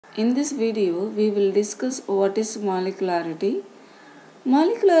In this video, we will discuss what is molecularity.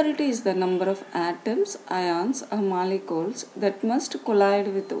 Molecularity is the number of atoms, ions, or molecules that must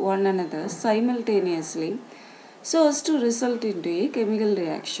collide with one another simultaneously so as to result into a chemical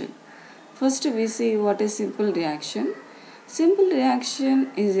reaction. First, we see what is simple reaction. Simple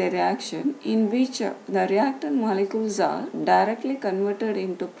reaction is a reaction in which the reactant molecules are directly converted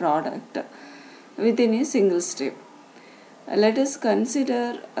into product within a single step. Let us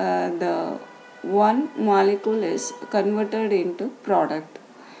consider the one molecule is converted into product.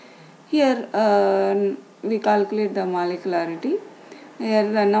 Here we calculate the molecularity.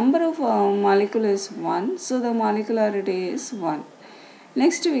 Here the number of molecule is 1, so the molecularity is 1.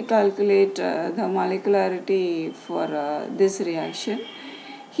 Next we calculate the molecularity for this reaction.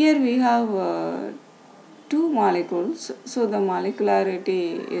 Here we have 2 molecules, so the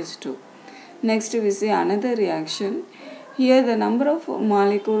molecularity is 2. Next we see another reaction. Here the number of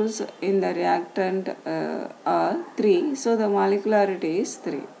molecules in the reactant are 3, so the molecularity is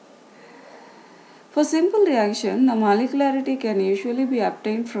 3. For simple reaction, the molecularity can usually be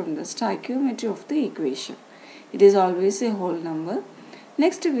obtained from the stoichiometry of the equation. It is always a whole number.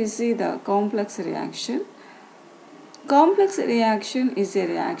 Next we see the complex reaction. Complex reaction is a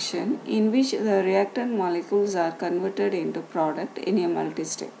reaction in which the reactant molecules are converted into product in a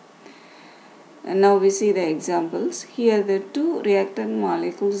multi-step. And now we see the examples. Here the two reactant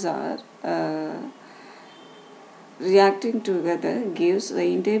molecules are reacting together gives the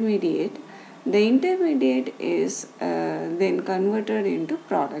intermediate. The intermediate is then converted into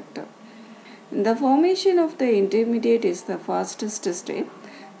product. The formation of the intermediate is the fastest step.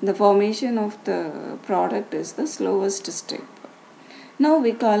 The formation of the product is the slowest step. Now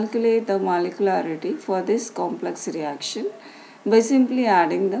we calculate the molecularity for this complex reaction by simply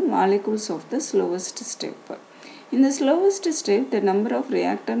adding the molecules of the slowest step. In the slowest step, the number of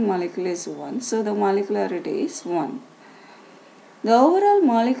reactant molecules is 1, so the molecularity is 1. The overall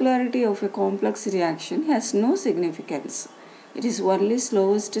molecularity of a complex reaction has no significance. It is only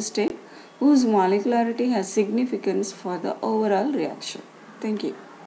slowest step whose molecularity has significance for the overall reaction. Thank you.